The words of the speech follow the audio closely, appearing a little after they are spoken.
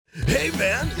Hey,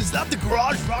 man, is that the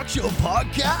Garage Rock Show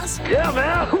podcast? Yeah,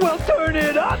 man. Well, turn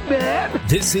it up, man.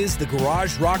 This is the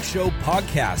Garage Rock Show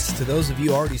podcast. To those of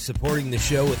you already supporting the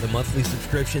show with a monthly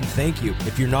subscription, thank you.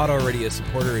 If you're not already a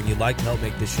supporter and you'd like to help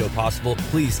make this show possible,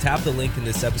 please tap the link in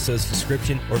this episode's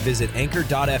description or visit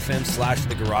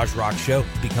anchor.fm/The Garage Rock Show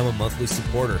to become a monthly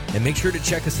supporter. And make sure to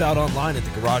check us out online at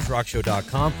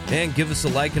thegaragerockshow.com and give us a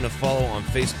like and a follow on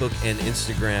Facebook and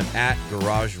Instagram at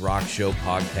Garage Rock Show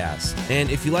Podcast. And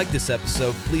if you like this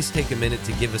episode, please take a minute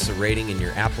to give us a rating in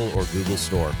your Apple or Google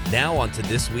store. Now on to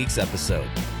this week's episode.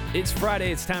 It's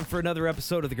Friday. It's time for another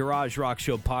episode of the Garage Rock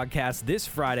Show podcast. This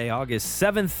Friday, August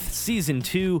 7th, Season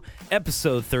 2,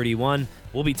 Episode 31.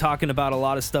 We'll be talking about a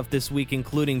lot of stuff this week,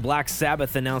 including Black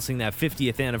Sabbath announcing that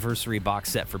 50th anniversary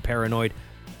box set for Paranoid.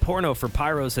 Porno for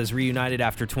Pyros has reunited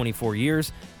after 24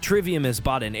 years. Trivium has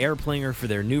bought an airplaner for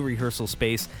their new rehearsal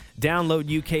space. Download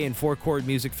UK and Four Chord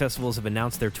Music Festivals have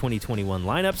announced their 2021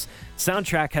 lineups.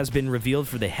 Soundtrack has been revealed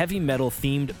for the heavy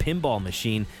metal-themed pinball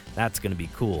machine. That's going to be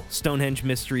cool. Stonehenge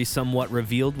mystery somewhat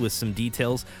revealed with some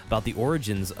details about the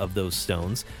origins of those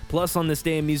stones. Plus, on this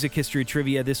day in music history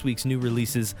trivia, this week's new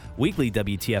releases, weekly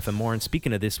WTF and more. And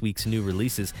speaking of this week's new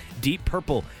releases, Deep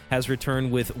Purple has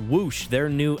returned with Whoosh, their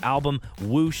new album,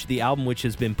 Whoosh, the album which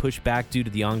has been pushed back due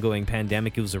to the ongoing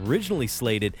pandemic. It was originally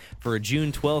slated for a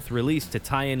June 12th release to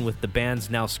tie in with the band's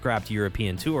now scrapped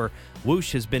European tour.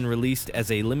 Whoosh has been released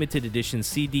as a limited edition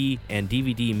CD and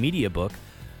DVD media book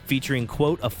featuring,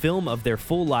 quote, a film of their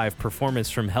full live performance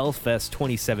from Hellfest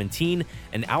 2017,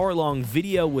 an hour-long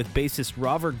video with bassist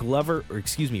Roger Glover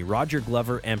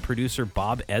and producer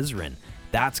Bob Ezrin.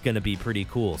 That's going to be pretty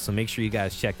cool, so make sure you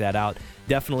guys check that out.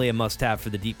 Definitely a must-have for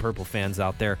the Deep Purple fans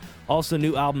out there. Also,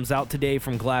 new albums out today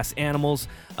from Glass Animals,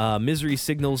 Misery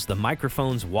Signals, The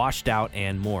Microphones, Washed Out,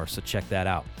 and more, so check that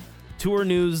out. Tour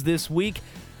news this week.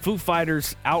 Foo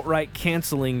Fighters outright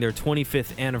canceling their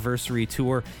 25th anniversary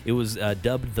tour. It was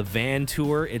dubbed the Van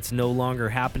Tour. It's no longer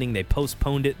happening. They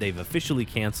postponed it. They've officially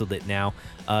canceled it now.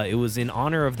 It was in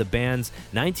honor of the band's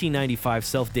 1995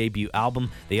 self-debut album.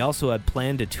 They also had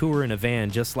planned to tour in a van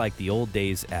just like the old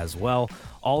days as well.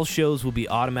 All shows will be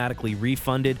automatically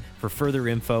refunded. For further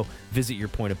info, visit your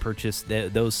point of purchase.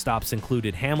 Those stops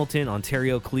included Hamilton,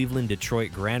 Ontario, Cleveland,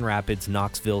 Detroit, Grand Rapids,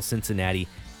 Knoxville, Cincinnati,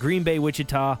 Green Bay,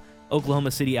 Wichita, Oklahoma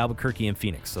City, Albuquerque, and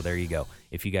Phoenix. So there you go.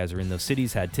 If you guys are in those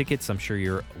cities, had tickets, I'm sure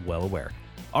you're well aware.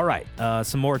 All right,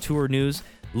 some more tour news.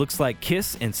 Looks like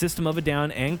Kiss and System of a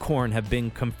Down and Korn have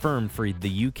been confirmed for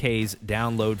the UK's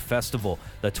Download Festival.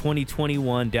 The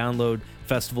 2021 Download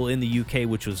Festival in the UK,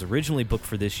 which was originally booked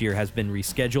for this year, has been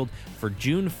rescheduled for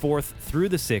June 4th through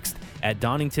the 6th at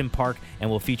Donington Park and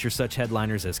will feature such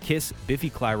headliners as Kiss, Biffy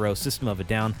Clyro, System of a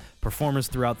Down. Performers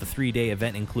throughout the three-day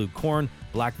event include Korn,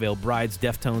 Black Veil Brides,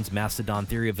 Deftones, Mastodon,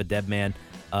 Theory of a Dead Man,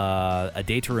 A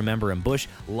Day to Remember, and Bush.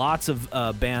 Lots of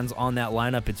bands on that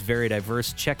lineup. It's very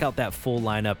diverse. Check out that full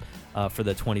lineup for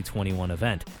the 2021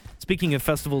 event. Speaking of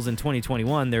festivals in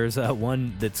 2021, there's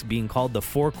one that's being called the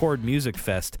Four Chord Music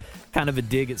Fest. Kind of a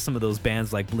dig at some of those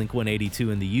bands like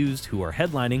Blink-182 and The Used, who are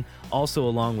headlining, also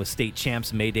along with State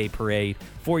Champs, Mayday Parade,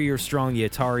 4 Years Strong, The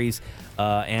Ataris,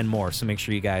 and more. So make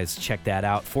sure you guys check that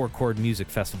out,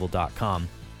 fourchordmusicfestival.com.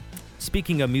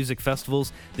 Speaking of music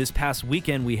festivals, this past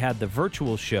weekend we had the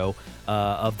virtual show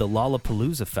of the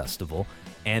Lollapalooza Festival,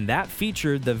 and that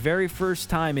featured the very first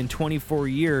time in 24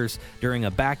 years during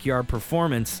a backyard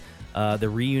performance, the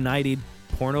reunited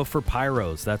Porno for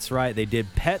Pyros. That's right, they did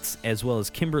Pets as well as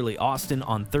Kimberly Austin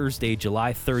on Thursday,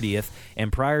 July 30th,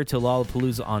 and prior to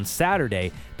Lollapalooza on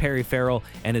Saturday, Perry Farrell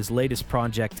and his latest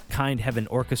project, Kind Heaven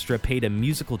Orchestra, paid a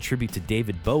musical tribute to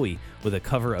David Bowie with a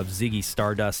cover of Ziggy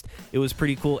Stardust. It was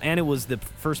pretty cool, and it was the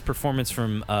first performance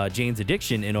from Jane's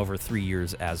Addiction in over 3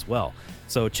 years as well.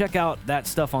 So check out that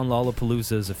stuff on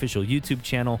Lollapalooza's official YouTube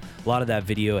channel. A lot of that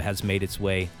video has made its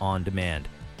way on demand.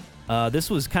 This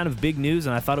was kind of big news,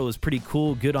 and I thought it was pretty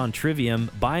cool. Good on Trivium,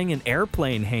 buying an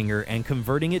airplane hangar and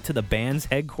converting it to the band's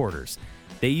headquarters.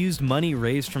 They used money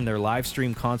raised from their live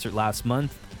stream concert last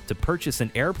month to purchase an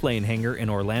airplane hangar in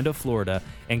Orlando, Florida,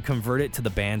 and convert it to the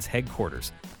band's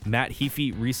headquarters. Matt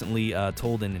Heafy recently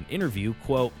told in an interview,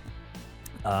 quote,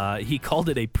 he called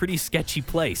it a pretty sketchy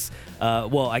place.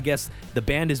 Well, I guess the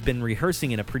band has been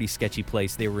rehearsing in a pretty sketchy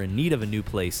place. They were in need of a new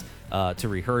place to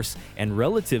rehearse, and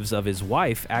relatives of his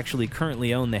wife actually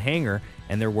currently own the hangar,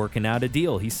 and they're working out a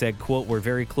deal. He said, quote, we're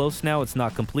very close now. It's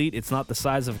not complete. It's not the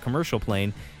size of a commercial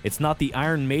plane. It's not the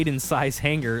Iron Maiden size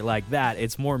hangar like that.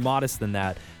 It's more modest than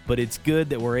that, but it's good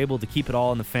that we're able to keep it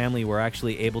all in the family. We're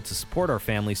actually able to support our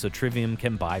family so Trivium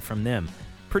can buy from them.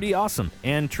 Pretty awesome.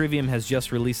 And Trivium has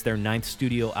just released their 9th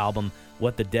studio album,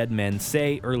 What the Dead Men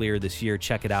Say, earlier this year.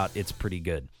 Check it out. It's pretty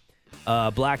good.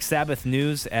 Black Sabbath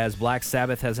news, as Black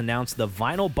Sabbath has announced the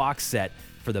vinyl box set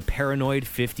for the Paranoid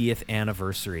 50th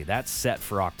anniversary. That's set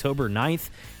for October 9th.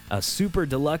 A super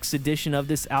deluxe edition of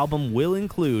this album will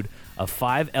include a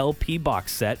 5 LP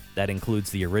box set that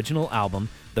includes the original album,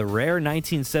 the rare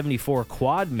 1974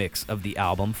 quad mix of the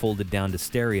album folded down to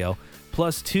stereo,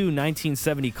 plus 2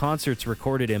 1970 concerts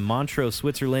recorded in Montreux,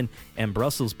 Switzerland, and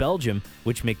Brussels, Belgium,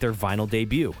 which make their vinyl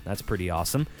debut. That's pretty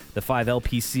awesome. The 5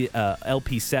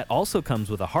 LP set also comes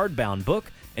with a hardbound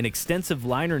book, an extensive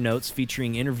liner notes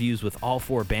featuring interviews with all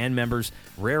 4 band members,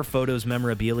 rare photos,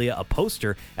 memorabilia, a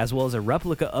poster, as well as a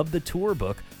replica of the tour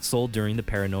book sold during the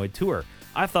Paranoid tour.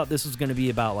 I thought this was going to be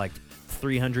about like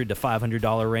 $300 to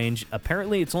 $500 range.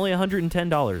 Apparently, it's only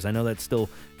 $110. I know that's still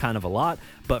kind of a lot,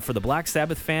 but for the Black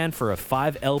Sabbath fan, for a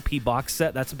 5 LP box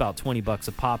set, that's about $20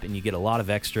 a pop, and you get a lot of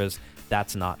extras.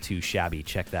 That's not too shabby.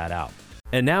 Check that out.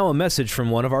 And now a message from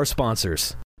one of our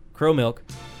sponsors. Crow Milk,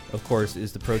 of course,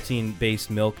 is the protein-based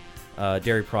milk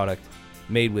dairy product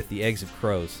made with the eggs of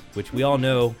crows, which we all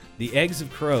know the eggs of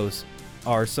crows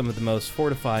are some of the most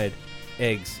fortified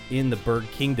eggs in the bird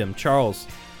kingdom. Charles,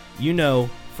 you know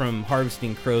from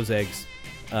harvesting crow's eggs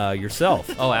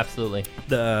yourself. Oh, absolutely.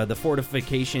 The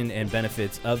fortification and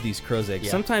benefits of these crow's eggs.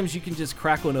 Yeah. Sometimes you can just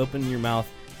crack one open in your mouth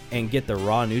and get the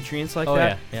raw nutrients like Oh,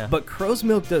 that. yeah. But crow's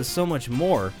milk does so much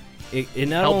more. It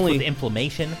not Helps only with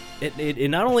inflammation. it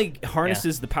not only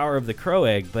harnesses the power of the crow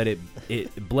egg, but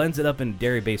it blends it up in a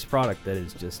dairy-based product that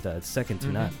is just second to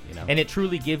none. You know, And it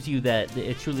truly gives you that.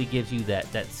 It truly gives you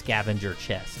that scavenger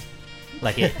chest.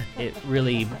 Like it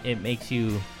really makes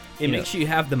you. it makes you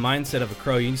have the mindset of a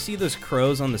crow. You see those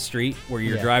crows on the street where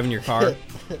you're driving your car,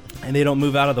 and they don't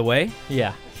move out of the way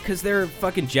Yeah. because they're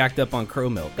fucking jacked up on crow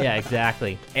milk. Yeah.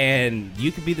 Exactly. And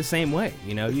you could be the same way.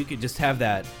 You know, you could just have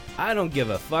that I don't give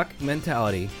a fuck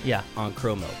mentality. Yeah. On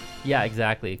crow milk. Yeah.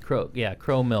 Exactly. Crow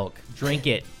milk. Drink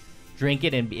it,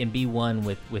 and be one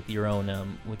with your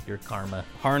own with your karma.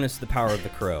 Harness the power of the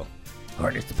crow.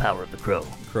 Harness the power of the crow.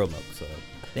 Crow milk. So.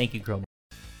 Thank you, Crow milk.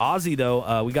 Ozzy,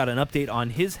 though, we got an update on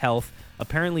his health.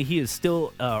 Apparently, he is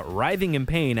still writhing in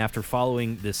pain after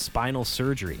following this spinal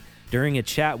surgery. During a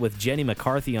chat with Jenny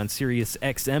McCarthy on Sirius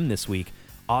XM this week,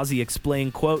 Ozzy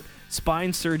explained, quote,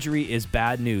 "Spine surgery is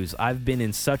bad news. I've been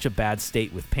in such a bad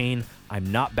state with pain.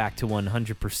 I'm not back to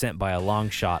 100% by a long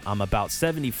shot. I'm about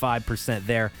 75%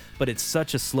 there, but it's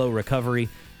such a slow recovery.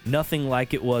 Nothing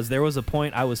like it was. There was a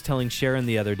point I was telling Sharon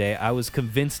the other day. I was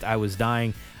convinced I was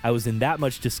dying. I was in that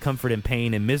much discomfort and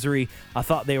pain and misery. I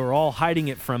thought they were all hiding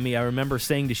it from me. I remember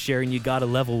saying to Sharon, you gotta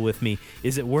level with me.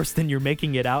 Is it worse than you're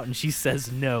making it out? And she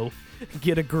says, no.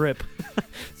 Get a grip."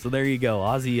 So there you go.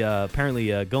 Ozzy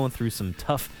apparently going through some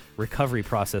tough recovery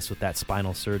process with that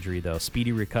spinal surgery, though.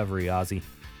 Speedy recovery, Ozzy.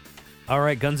 All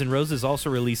right, Guns N' Roses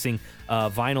also releasing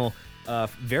vinyl.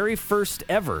 Very first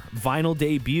ever vinyl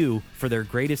debut for their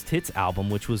Greatest Hits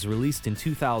album, which was released in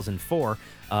 2004.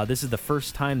 This is the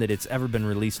first time that it's ever been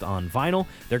released on vinyl.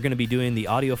 They're going to be doing the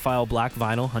audiophile black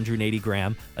vinyl, 180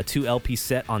 gram, a 2 LP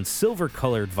set on silver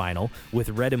colored vinyl with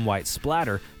red and white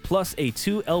splatter, plus a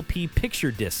 2 LP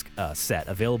picture disc set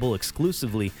available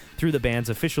exclusively through the band's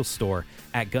official store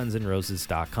at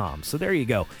gunsnroses.com. So there you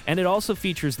go. And it also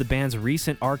features the band's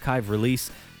recent archive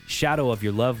release, Shadow of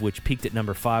Your Love, which peaked at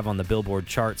number 5 on the Billboard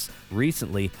charts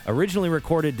recently. Originally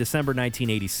recorded December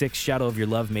 1986, Shadow of Your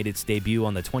Love made its debut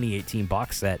on the 2018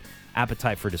 box set,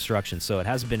 Appetite for Destruction. So it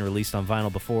hasn't been released on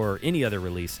vinyl before or any other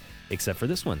release except for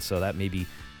this one. So that may be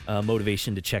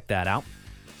motivation to check that out.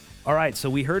 All right, so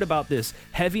we heard about this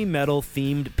heavy metal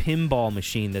themed pinball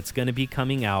machine that's going to be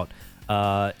coming out.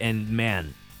 And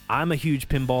man, I'm a huge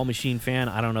pinball machine fan.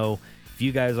 I don't know if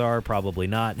you guys are, probably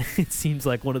not. It seems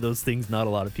like one of those things not a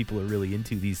lot of people are really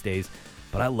into these days.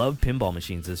 But I love pinball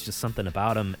machines. There's just something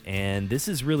about them, and this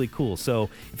is really cool. So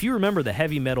if you remember the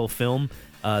heavy metal film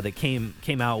that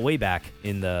came out way back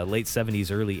in the late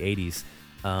 70s, early 80s,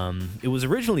 it was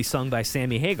originally sung by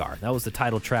Sammy Hagar. That was the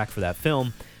title track for that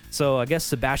film. So I guess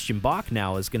Sebastian Bach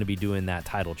now is going to be doing that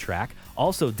title track.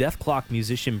 Also, Death Clock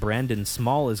musician Brandon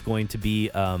Small is going to be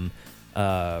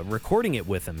recording it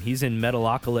with him. He's in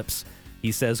Metalocalypse.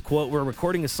 He says, quote, "We're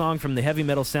recording a song from the heavy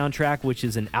metal soundtrack, which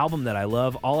is an album that I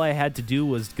love. All I had to do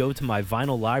was go to my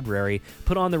vinyl library,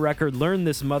 put on the record, learn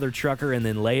this mother trucker, and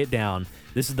then lay it down.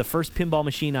 This is the first pinball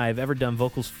machine I have ever done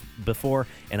vocals before,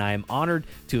 and I am honored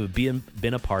to have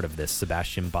been a part of this,"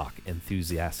 Sebastian Bach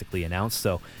enthusiastically announced.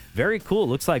 So very cool.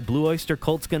 Looks like Blue Oyster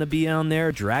Cult's going to be on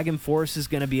there. Dragon Force is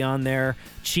going to be on there.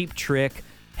 Cheap Trick,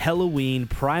 Helloween,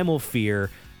 Primal Fear,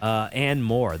 and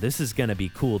more. This is going to be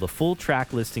cool. The full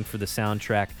track listing for the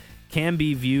soundtrack can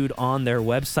be viewed on their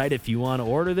website if you want to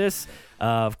order this.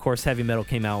 Of course, heavy metal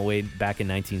came out way back in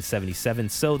 1977.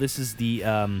 So this is the,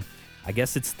 I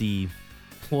guess it's the,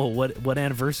 well, what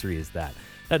anniversary is that?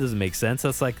 That doesn't make sense.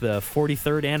 That's like the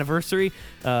 43rd anniversary.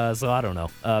 So I don't know.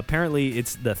 Apparently,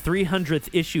 it's the 300th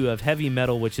issue of Heavy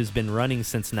Metal, which has been running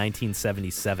since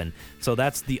 1977. So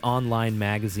that's the online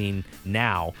magazine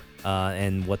now,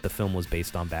 and what the film was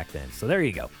based on back then. So there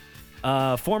you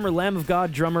go. Former Lamb of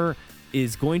God drummer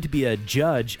is going to be a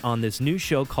judge on this new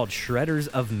show called Shredders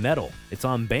of Metal. It's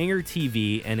on Banger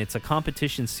TV, and it's a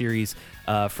competition series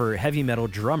for heavy metal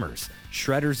drummers.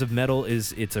 Shredders of Metal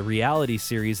it's a reality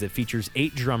series that features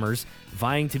 8 drummers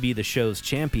vying to be the show's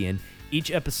champion.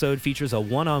 Each episode features a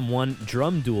one-on-one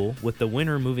drum duel, with the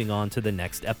winner moving on to the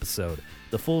next episode.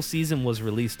 The full season was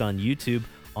released on YouTube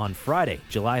on Friday,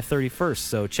 July 31st,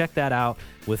 so check that out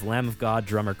with Lamb of God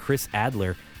drummer Chris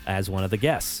Adler as one of the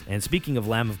guests. And speaking of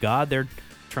Lamb of God, they're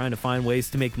trying to find ways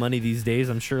to make money these days,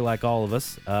 I'm sure, like all of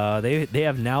us. They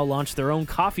have now launched their own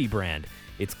coffee brand.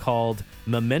 It's called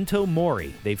Memento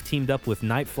Mori. They've teamed up with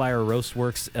Night Flyer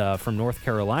Roastworks from North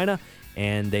Carolina,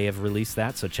 and they have released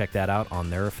that, so check that out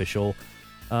on their official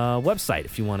website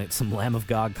if you want some Lamb of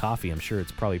God coffee. I'm sure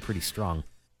it's probably pretty strong.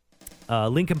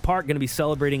 Linkin Park going to be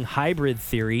celebrating Hybrid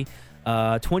Theory,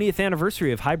 20th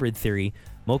anniversary of Hybrid Theory.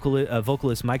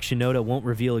 Vocalist Mike Shinoda won't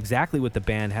reveal exactly what the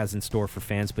band has in store for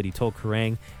fans, but he told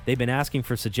Kerrang! They've been asking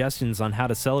for suggestions on how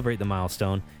to celebrate the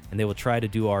milestone, and they will try to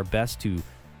do our best to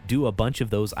do a bunch of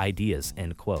those ideas,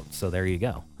 end quote. So there you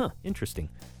go. Interesting.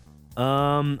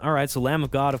 All right, so Lamb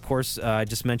of God, of course, I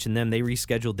just mentioned them. They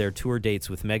rescheduled their tour dates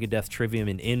with Megadeth, Trivium,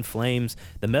 and In Flames.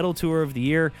 The metal tour of the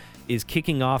year is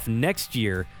kicking off next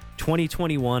year,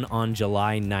 2021, on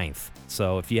July 9th.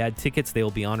 So if you had tickets, they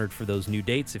will be honored for those new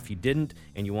dates. If you didn't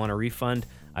and you want a refund,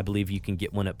 I believe you can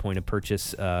get one at point of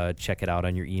purchase. Check it out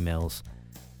on your emails.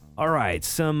 All right,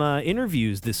 some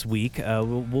interviews this week.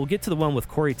 We'll get to the one with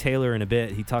Corey Taylor in a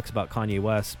bit. He talks about Kanye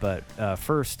West, but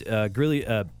first,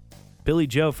 Billy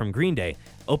Joe from Green Day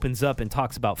opens up and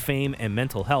talks about fame and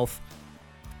mental health.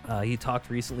 He talked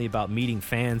recently about meeting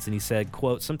fans, and he said,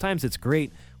 quote, "Sometimes it's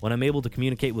great when I'm able to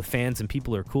communicate with fans and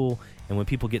people are cool, and when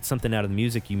people get something out of the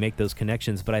music, you make those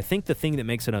connections. But I think the thing that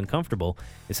makes it uncomfortable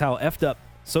is how effed up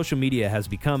social media has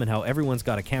become and how everyone's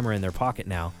got a camera in their pocket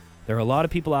now. There are a lot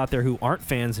of people out there who aren't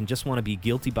fans and just want to be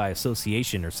guilty by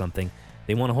association or something.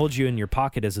 They want to hold you in your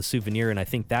pocket as a souvenir, and I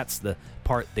think that's the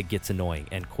part that gets annoying,"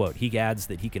 end quote. He adds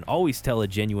that he can always tell a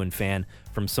genuine fan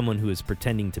from someone who is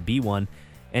pretending to be one.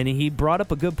 And he brought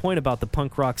up a good point about the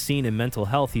punk rock scene and mental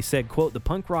health. He said, quote, "The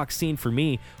punk rock scene for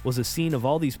me was a scene of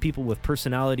all these people with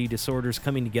personality disorders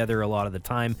coming together a lot of the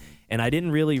time, and I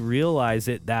didn't really realize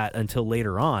that until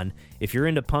later on. If you're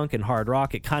into punk and hard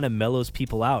rock, it kind of mellows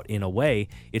people out in a way.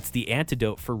 It's the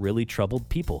antidote for really troubled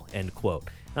people," end quote.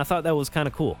 And I thought that was kind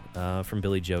of cool from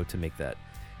Billy Joe to make that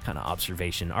kind of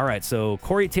observation. All right, so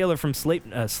Corey Taylor from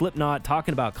Slipknot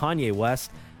talking about Kanye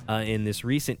West in this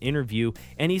recent interview,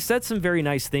 and he said some very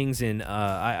nice things. And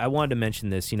I wanted to mention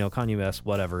this, Kanye West,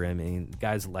 whatever. I mean,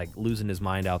 guy's like losing his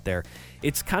mind out there.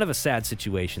 It's kind of a sad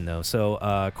situation, though.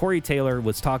 So Corey Taylor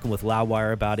was talking with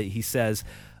Loudwire about it. He says,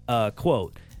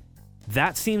 quote,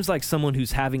 "That seems like someone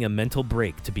who's having a mental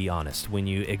break, to be honest. When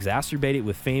you exacerbate it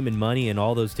with fame and money and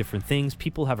all those different things,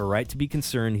 people have a right to be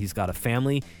concerned. He's got a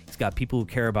family. He's got people who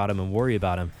care about him and worry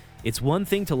about him. It's one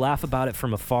thing to laugh about it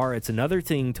from afar. It's another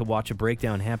thing to watch a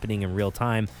breakdown happening in real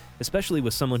time, especially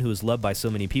with someone who is loved by so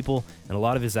many people, and a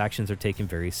lot of his actions are taken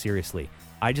very seriously.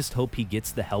 I just hope he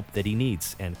gets the help that he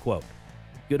needs," end quote.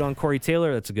 Good on Corey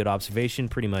Taylor. That's a good observation.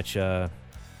 Pretty much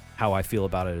how I feel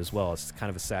about it as well. It's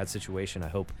kind of a sad situation.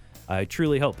 I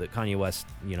truly hope that Kanye West,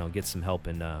 gets some help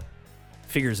and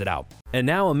figures it out. And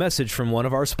now a message from one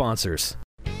of our sponsors.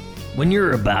 When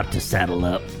you're about to saddle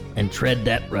up and tread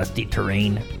that rusty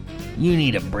terrain, you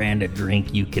need a brand of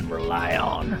drink you can rely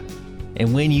on.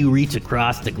 And when you reach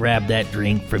across to grab that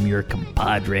drink from your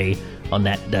compadre on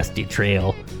that dusty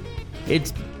trail,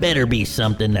 it's better be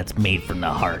something that's made from the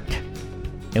heart.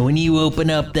 And when you open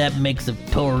up that mix of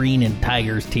taurine and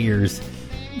tiger's tears,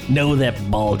 know that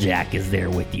Balljack is there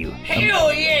with you.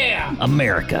 Hell yeah!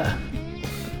 America.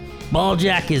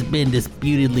 Balljack has been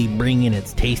disputedly bringing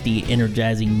its tasty,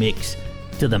 energizing mix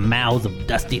to the mouths of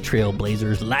dusty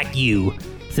trailblazers like you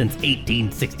since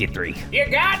 1863. You're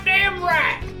goddamn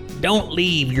right! Don't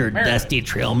leave your dusty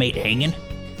trailmate hanging.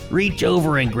 Reach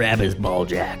over and grab his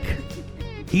Balljack.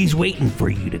 He's waiting for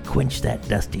you to quench that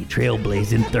dusty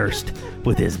trailblazing thirst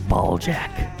with his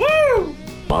Balljack. Woo!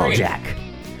 Balljack,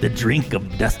 the drink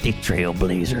of dusty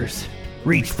trailblazers.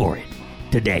 Reach for it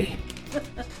today.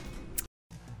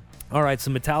 All right,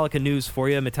 some Metallica news for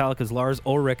you. Metallica's Lars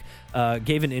Ulrich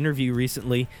gave an interview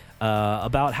recently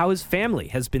about how his family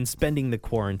has been spending the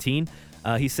quarantine.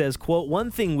 He says, quote,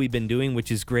 "One thing we've been doing,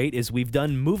 which is great, is we've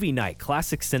done movie night,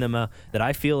 classic cinema that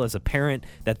I feel as a parent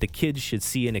that the kids should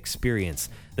see and experience.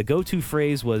 The go-to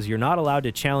phrase was, you're not allowed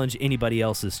to challenge anybody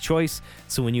else's choice.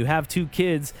 So when you have two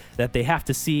kids that they have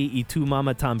to see Y Tu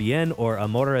Mama Tambien or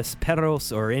Amores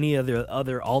Perros or any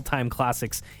other all-time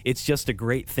classics, it's just a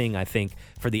great thing, I think,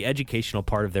 for the educational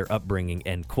part of their upbringing,"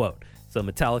 end quote. So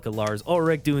Metallica Lars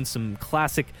Ulrich doing some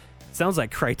classic, sounds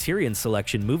like Criterion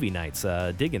Selection movie nights.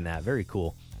 Digging that. Very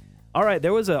cool. All right,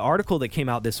 there was an article that came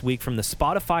out this week from the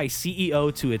Spotify CEO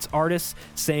to its artists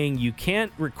saying you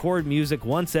can't record music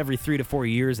once every 3 to 4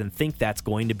 years and think that's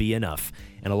going to be enough.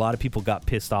 And a lot of people got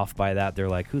pissed off by that. They're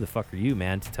like, who the fuck are you,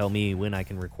 man, to tell me when I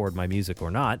can record my music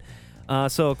or not?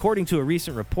 So according to a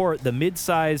recent report, a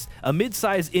mid-size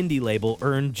indie label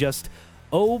earned just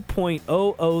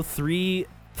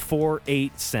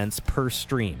 0.00348 cents per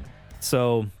stream.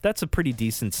 So that's a pretty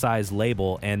decent sized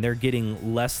label, and they're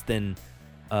getting less than,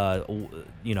 a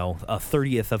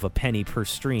 30th of a penny per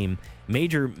stream.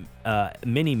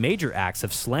 Many major acts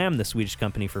have slammed the Swedish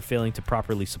company for failing to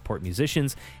properly support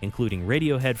musicians, including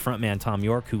Radiohead frontman Tom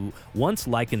York, who once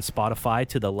likened Spotify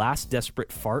to the last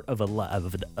desperate fart of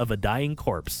a dying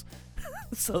corpse.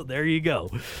 So there you go.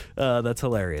 That's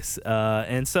hilarious.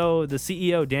 And so the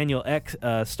CEO, Daniel Ek,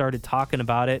 started talking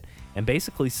about it and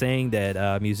basically saying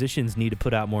that musicians need to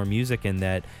put out more music, and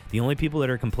that the only people that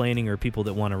are complaining are people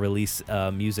that want to release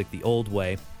music the old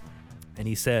way. And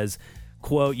he says,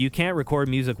 quote, "You can't record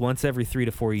music once every 3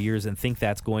 to 4 years and think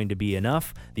that's going to be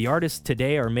enough. The artists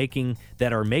today are making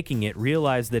it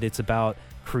realize that it's about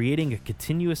creating a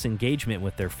continuous engagement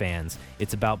with their fans.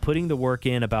 It's about putting the work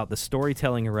in, about the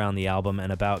storytelling around the album,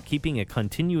 and about keeping a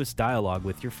continuous dialogue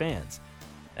with your fans."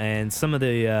 And some of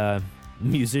the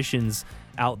musicians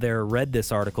out there read this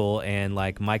article, and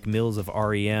like Mike Mills of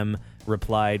REM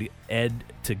replied, "Ed,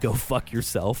 to go fuck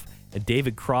yourself." And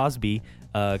David Crosby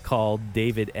called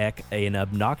David Ek an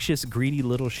obnoxious, greedy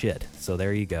little shit. So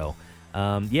there you go.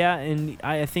 And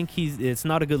I think it's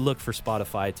not a good look for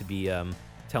Spotify to be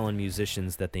telling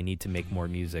musicians that they need to make more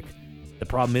music. The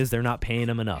problem is they're not paying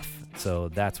them enough. So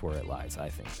that's where it lies, I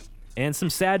think. And some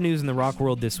sad news in the rock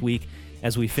world this week,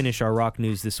 as we finish our rock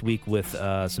news this week with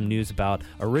some news about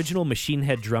original Machine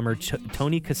Head drummer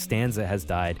Tony Costanza has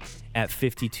died at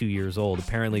 52 years old.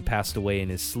 Apparently passed away in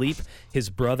his sleep. His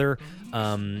brother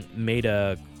made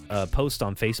a post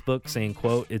on Facebook saying,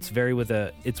 quote, it's with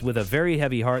a very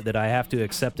heavy heart that I have to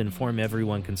accept and inform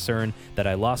everyone concerned that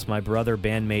I lost my brother,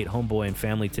 bandmate, homeboy, and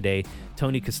family today.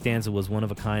 Tony Costanza was one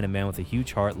of a kind, a man with a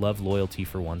huge heart, love, loyalty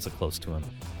for ones that close to him.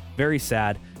 Very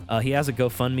sad. He has a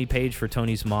GoFundMe page for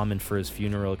Tony's mom and for his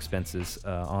funeral expenses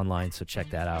online, so check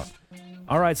that out.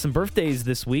 All right, some birthdays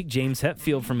this week. James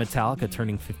Hetfield from Metallica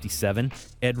turning 57.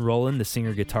 Ed Roland, the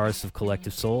singer-guitarist of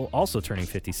Collective Soul, also turning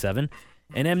 57.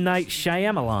 And M. Night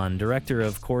Shyamalan, director,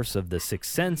 of course, of The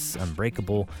Sixth Sense,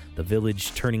 Unbreakable, The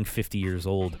Village, turning 50 years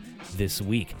old this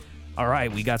week. All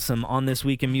right, we got some On This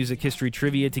Week in Music History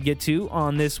trivia to get to.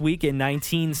 On This Week in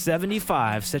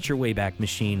 1975, set your Wayback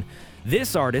Machine.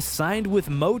 This artist signed with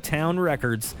Motown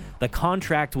Records. The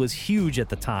contract was huge at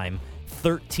the time.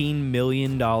 $13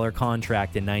 million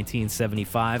contract in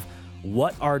 1975.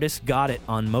 What artist got it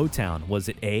on Motown? Was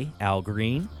it A, Al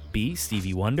Green, B,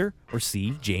 Stevie Wonder, or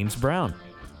C, James Brown?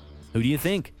 Who do you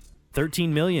think? $13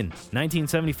 million,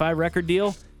 1975 record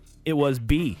deal? It was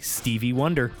B, Stevie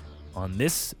Wonder. On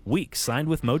This Week, signed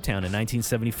with Motown in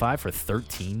 1975 for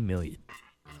 $13 million.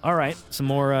 All right, some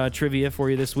more trivia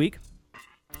for you this week.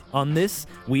 On This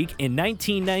Week in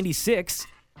 1996,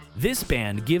 this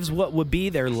band gives what would be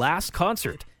their last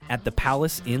concert at the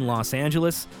Palace in Los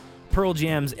Angeles. Pearl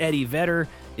Jam's Eddie Vedder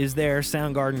is there,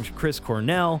 Soundgarden's Chris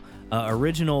Cornell.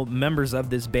 Original members of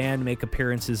this band make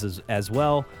appearances as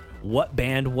well. What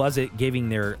band was it giving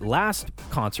their last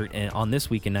concert on This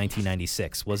Week in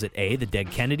 1996? Was it A, the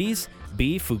Dead Kennedys,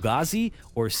 B, Fugazi,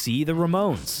 or C, the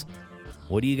Ramones?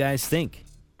 What do you guys think?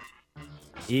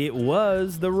 It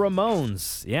was the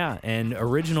Ramones. Yeah, and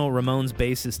original Ramones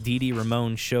bassist Dee Dee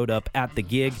Ramone showed up at the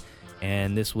gig,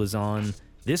 and this was on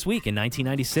This Week in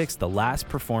 1996, the last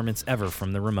performance ever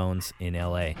from the Ramones in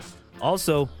LA.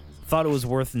 Also, thought it was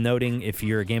worth noting, if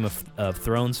you're a Game of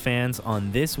Thrones fans,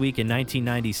 on This Week in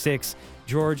 1996,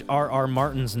 George R.R.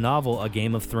 Martin's novel, A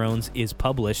Game of Thrones, is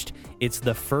published. It's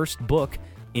the first book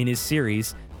in his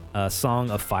series,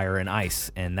 Song of Fire and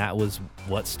Ice, and that was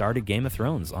what started Game of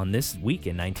Thrones on This Week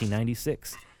in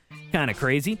 1996. Kind of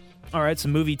crazy. All right,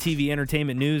 some movie, TV,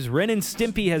 entertainment news. Ren and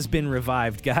Stimpy has been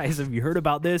revived, guys. Have you heard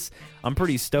about this? I'm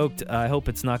pretty stoked. I hope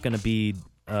it's not going to be,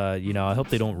 I hope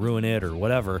they don't ruin it or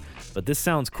whatever. But this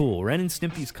sounds cool. Ren and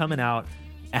Stimpy's coming out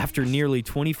after nearly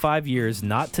 25 years,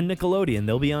 not to Nickelodeon.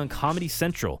 They'll be on Comedy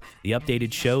Central. The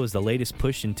updated show is the latest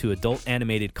push into adult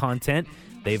animated content.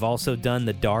 They've also done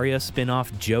the Daria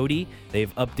spinoff Jody.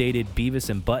 They've updated Beavis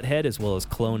and Butthead as well as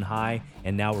Clone High,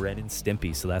 and now Ren and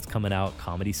Stimpy. So that's coming out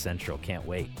Comedy Central. Can't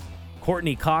wait.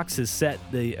 Courtney Cox has set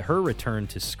her return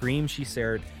to Scream. She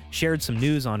shared some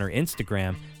news on her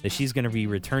Instagram that she's going to be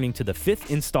returning to the 5th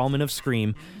installment of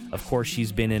Scream. Of course,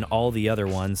 she's been in all the other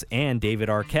ones, and David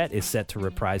Arquette is set to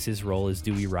reprise his role as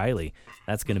Dewey Riley.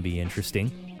 That's going to be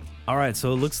interesting. All right,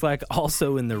 so it looks like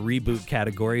also in the reboot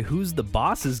category, Who's the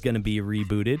Boss is going to be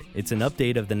rebooted. It's an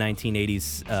update of the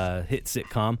 1980s hit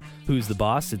sitcom, Who's the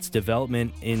Boss. It's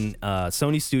development in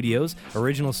Sony Studios.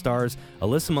 Original stars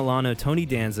Alyssa Milano, Tony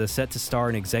Danza, set to star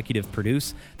and executive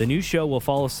produce. The new show will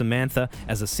follow Samantha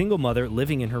as a single mother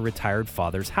living in her retired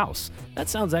father's house. That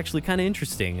sounds actually kind of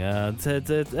interesting. That's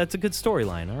a good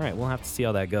storyline. All right, we'll have to see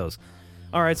how that goes.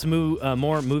 All right, some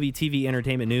more movie, TV,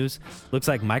 entertainment news. Looks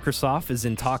like Microsoft is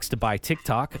in talks to buy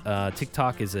TikTok.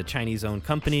 TikTok is a Chinese-owned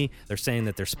company. They're saying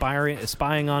that they're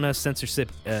spying on us,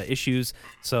 censorship issues.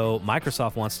 So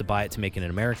Microsoft wants to buy it to make it an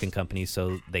American company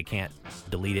so they can't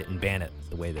delete it and ban it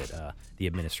the way that the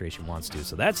administration wants to.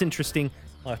 So that's interesting.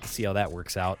 We'll have to see how that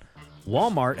works out.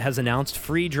 Walmart has announced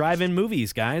free drive-in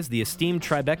movies, guys. The esteemed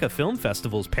Tribeca Film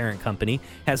Festival's parent company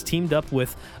has teamed up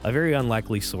with a very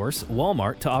unlikely source,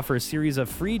 Walmart, to offer a series of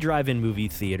free drive-in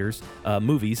movies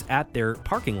at their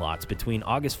parking lots between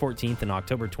August 14th and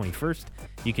October 21st.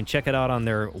 You can check it out on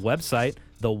their website,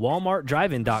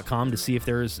 thewalmartdrivein.com, to see if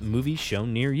there's movies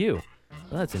shown near you.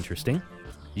 Well, that's interesting.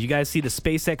 Did you guys see the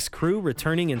SpaceX crew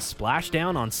returning in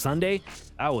Splashdown on Sunday?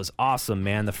 That was awesome,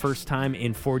 man. The first time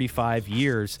in 45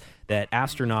 years that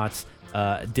astronauts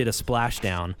did a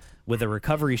splashdown, with a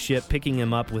recovery ship picking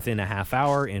him up within a half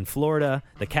hour in Florida.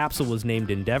 The capsule was named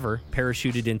Endeavour,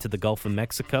 parachuted into the Gulf of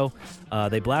Mexico.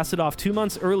 They blasted off 2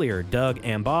 months earlier, Doug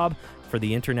and Bob, for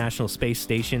the International Space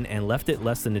Station, and left it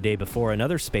less than a day before.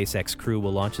 Another SpaceX crew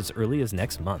will launch as early as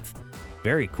next month.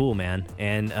 Very cool, man.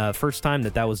 And first time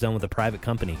that was done with a private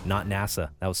company, not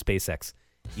NASA. That was SpaceX.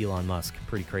 Elon Musk.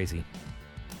 Pretty crazy.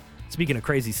 Speaking of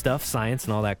crazy stuff, science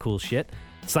and all that cool shit,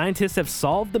 scientists have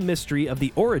solved the mystery of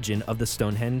the origin of the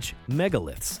Stonehenge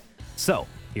megaliths. So,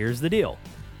 here's the deal.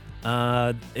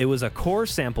 It was a core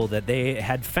sample that they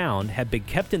had found had been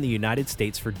kept in the United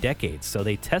States for decades. So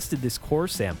they tested this core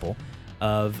sample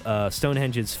of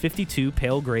Stonehenge's 52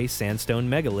 pale gray sandstone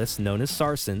megaliths known as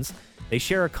sarsens. They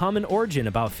share a common origin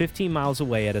about 15 miles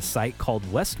away at a site called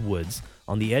Westwoods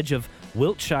on the edge of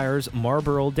Wiltshire's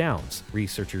Marlborough Downs,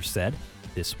 researchers said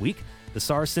this week. The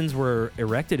sarsens were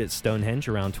erected at Stonehenge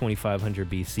around 2500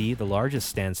 BC. The largest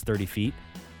stands 30 feet.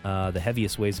 The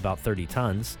heaviest weighs about 30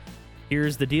 tons.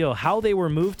 Here's the deal. How they were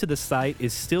moved to the site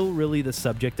is still really the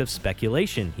subject of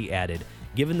speculation, he added.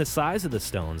 Given the size of the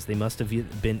stones, they must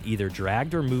have been either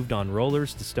dragged or moved on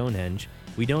rollers to Stonehenge.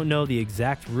 We don't know the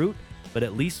exact route, but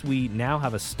at least we now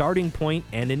have a starting point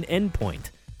and an end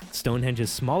point. Stonehenge's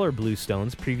smaller blue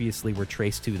stones previously were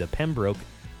traced to the Pembrokeshire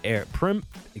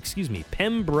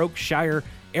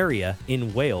area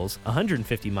in Wales,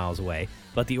 150 miles away,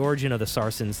 but the origin of the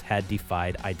sarsens had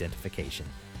defied identification.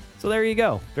 So there you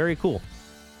go. Very cool.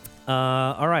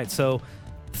 All right, so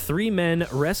 3 men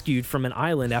rescued from an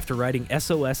island after writing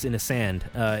SOS in the sand.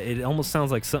 It almost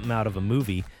sounds like something out of a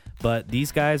movie. But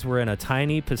these guys were in a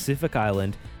tiny Pacific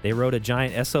island. They wrote a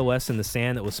giant SOS in the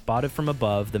sand that was spotted from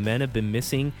above. The men have been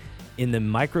missing in the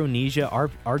Micronesia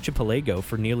archipelago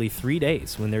for nearly 3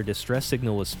 days when their distress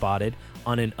signal was spotted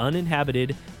on an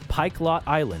uninhabited Pikelot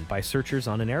Island by searchers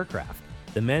on an aircraft.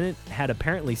 The men had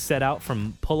apparently set out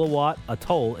from Pulawat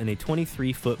Atoll in a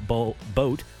 23-foot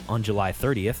boat on July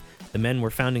 30th. The men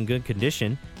were found in good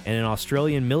condition, and an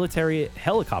Australian military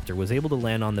helicopter was able to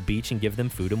land on the beach and give them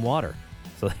food and water.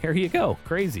 So there you go.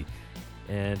 Crazy.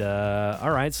 And, all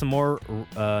right, some more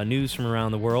news from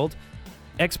around the world.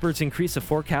 Experts increase the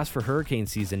forecast for hurricane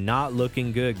season. Not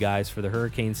looking good, guys, for the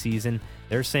hurricane season.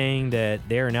 They're saying that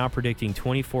they are now predicting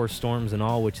 24 storms in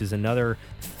all, which is another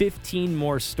 15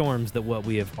 more storms than what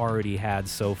we have already had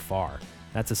so far.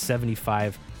 That's a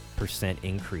 75%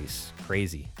 increase.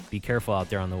 Crazy. Be careful out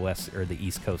there on the west or the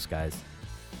east coast, guys.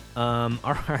 All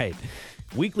right.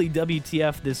 Weekly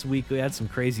WTF this week, we had some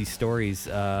crazy stories.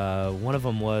 One of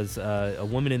them was a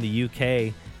woman in the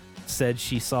UK said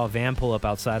she saw a van pull up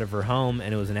outside of her home,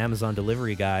 and it was an Amazon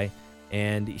delivery guy.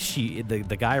 And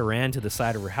the guy ran to the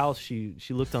side of her house. She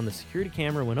looked on the security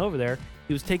camera, went over there.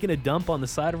 He was taking a dump on the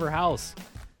side of her house.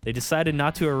 They decided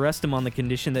not to arrest him on the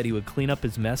condition that he would clean up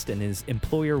his mess and his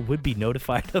employer would be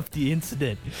notified of the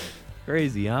incident.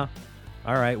 Crazy, huh?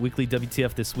 All right, weekly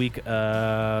WTF this week.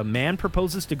 Man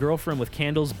proposes to girlfriend with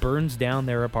candles, burns down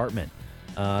their apartment.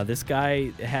 This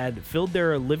guy had filled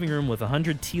their living room with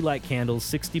 100 tea light candles,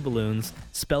 60 balloons,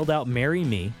 spelled out "Marry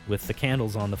Me" with the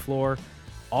candles on the floor.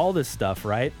 All this stuff,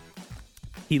 right?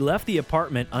 He left the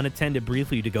apartment unattended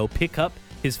briefly to go pick up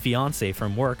his fiancée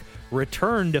from work,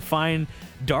 returned to find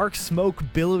dark smoke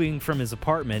billowing from his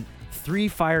apartment. 3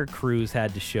 fire crews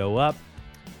had to show up.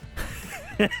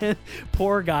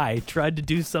 Poor guy tried to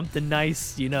do something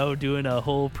nice, doing a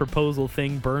whole proposal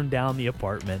thing, burned down the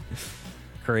apartment.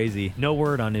 Crazy. No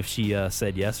word on if she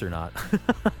said yes or not.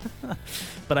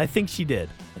 But I think she did.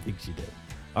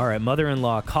 All right,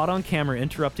 mother-in-law caught on camera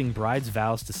interrupting bride's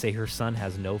vows to say her son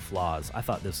has no flaws. I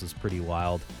thought this was pretty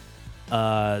wild.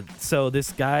 So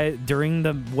this guy, during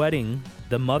the wedding,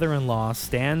 the mother-in-law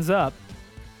stands up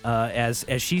as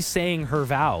she's saying her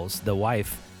vows. The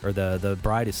wife, or the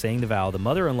bride, is saying the vow. The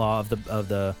mother-in-law of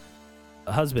the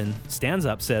husband stands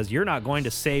up, says, "You're not going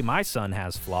to say my son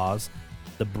has flaws."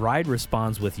 The bride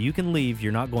responds with, "You can leave.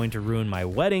 You're not going to ruin my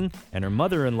wedding." And her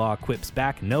mother-in-law quips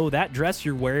back, "No, that dress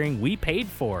you're wearing, we paid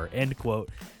for." End quote.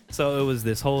 So it was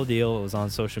this whole deal. It was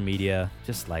on social media.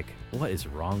 Just like, what is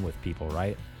wrong with people,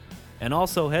 right? And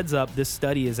also, heads up, this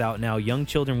study is out now. Young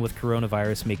children with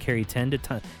coronavirus may carry 10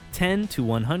 to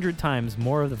 100 times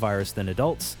more of the virus than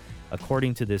adults.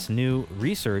 According to this new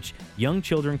research, young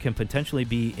children can potentially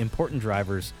be important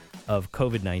drivers of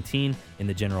COVID-19 in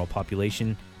the general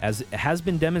population, as has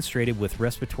been demonstrated with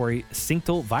respiratory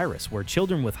syncytial virus, where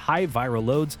children with high viral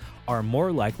loads are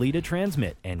more likely to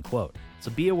transmit, end quote. So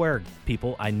be aware,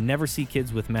 people. I never see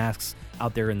kids with masks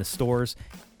out there in the stores.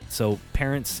 So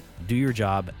parents, do your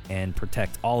job and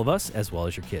protect all of us as well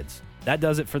as your kids. That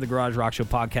does it for the Garage Rock Show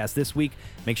podcast this week.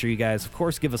 Make sure you guys, of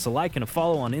course, give us a like and a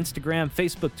follow on Instagram,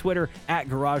 Facebook, Twitter, at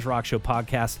Garage Rock Show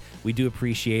Podcast. We do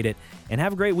appreciate it. And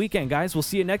have a great weekend, guys. We'll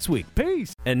see you next week.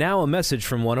 Peace. And now a message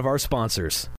from one of our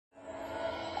sponsors.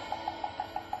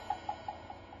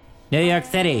 New York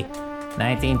City,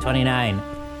 1929.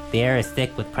 The air is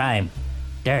thick with crime,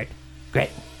 dirt,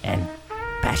 grit, and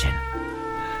passion.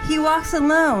 He walks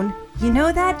alone. You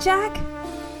know that, Jack?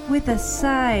 With a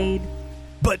side.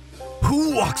 But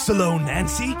who walks alone,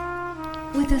 Nancy?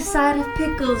 With a side of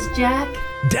pickles, Jack.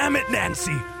 Damn it,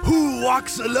 Nancy! Who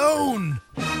walks alone?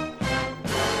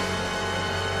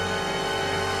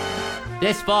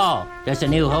 This fall, there's a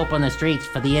new hope on the streets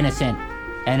for the innocent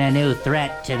and a new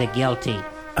threat to the guilty.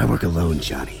 I work alone,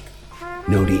 Johnny.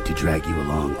 No need to drag you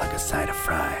along like a side of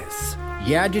fries.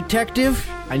 Yeah, detective?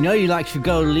 I know you like to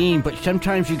go lean, but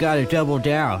sometimes you gotta double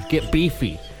down, get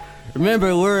beefy.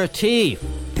 Remember, we're a team.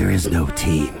 There is no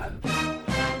team.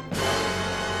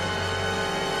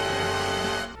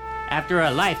 After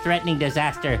a life-threatening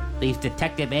disaster leaves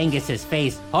Detective Angus's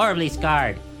face horribly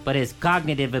scarred, but his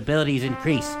cognitive abilities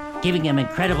increase, giving him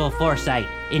incredible foresight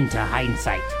into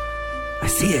hindsight. I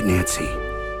see it, Nancy.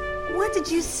 What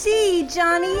did you see,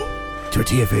 Johnny?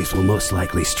 Tortilla Face will most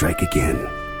likely strike again,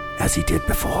 as he did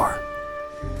before.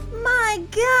 My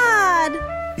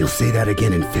God! You'll say that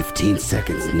again in 15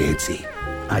 seconds, Nancy.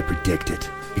 I predict it,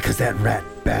 because that rat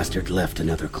bastard left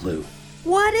another clue.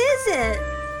 What is it?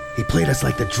 He played us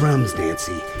like the drums,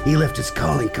 Nancy. He left his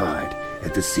calling card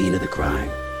at the scene of the crime.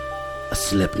 A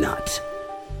slip knot.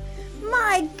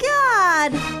 My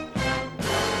God!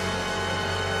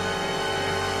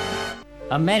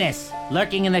 A menace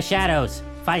lurking in the shadows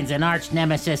finds an arch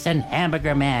nemesis and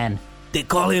Hamburger Man. They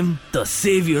call him the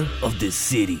savior of this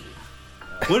city.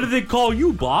 What do they call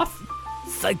you, boss?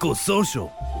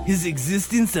 Psychosocial. His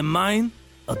existence and mine,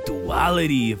 a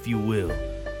duality, if you will.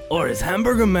 Or as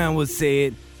Hamburger Man would say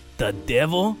it, the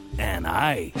devil and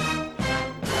I.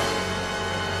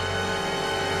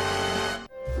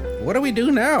 What do we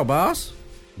do now, boss?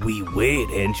 We wait,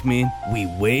 henchman. We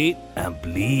wait and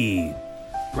bleed.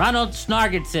 Ronald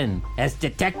Snargerson as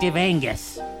Detective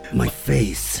Angus. My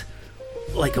face,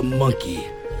 like a monkey,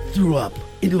 threw up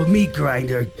into a meat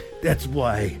grinder. That's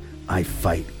why I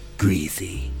fight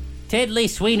greasy. Tiddly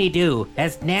Sweeney Doo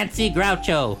as Nancy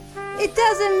Groucho. It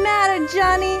doesn't matter,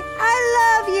 Johnny.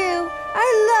 I love you.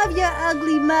 I love your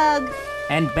ugly mug.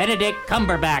 And Benedict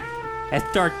Cumberbatch as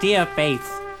Tortilla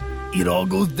Face. It all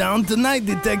goes down tonight,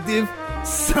 Detective.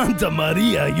 Santa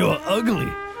Maria, you're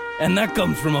ugly. And that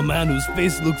comes from a man whose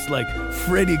face looks like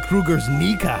Freddy Krueger's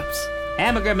kneecaps.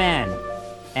 Hamburger Man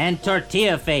and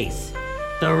Tortilla Face.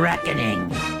 The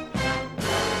Reckoning.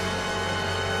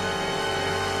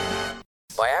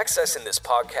 accessing this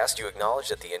podcast, you acknowledge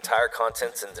that the entire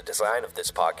contents and the design of this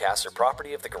podcast are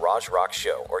property of the Garage Rock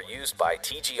Show or used by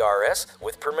TGRS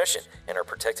with permission and are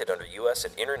protected under U.S.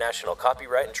 and international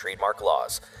copyright and trademark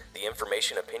laws. The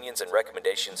information, opinions, and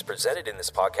recommendations presented in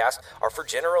this podcast are for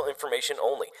general information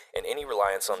only, and any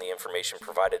reliance on the information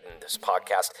provided in this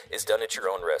podcast is done at your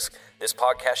own risk. This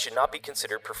podcast should not be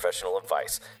considered professional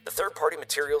advice. The third-party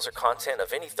materials or content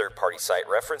of any third-party site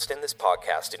referenced in this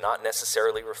podcast do not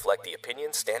necessarily reflect the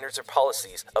opinions, standards, or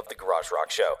policies of the Garage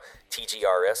Rock Show.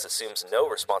 TGRS assumes no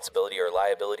responsibility or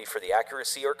liability for the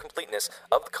accuracy or completeness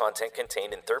of the content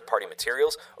contained in third-party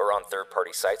materials or on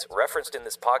third-party sites referenced in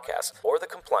this podcast, or the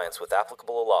compliance with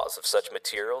applicable laws of such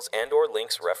materials and or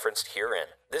links referenced herein.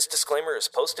 This disclaimer is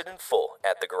posted in full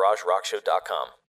at thegaragerockshow.com.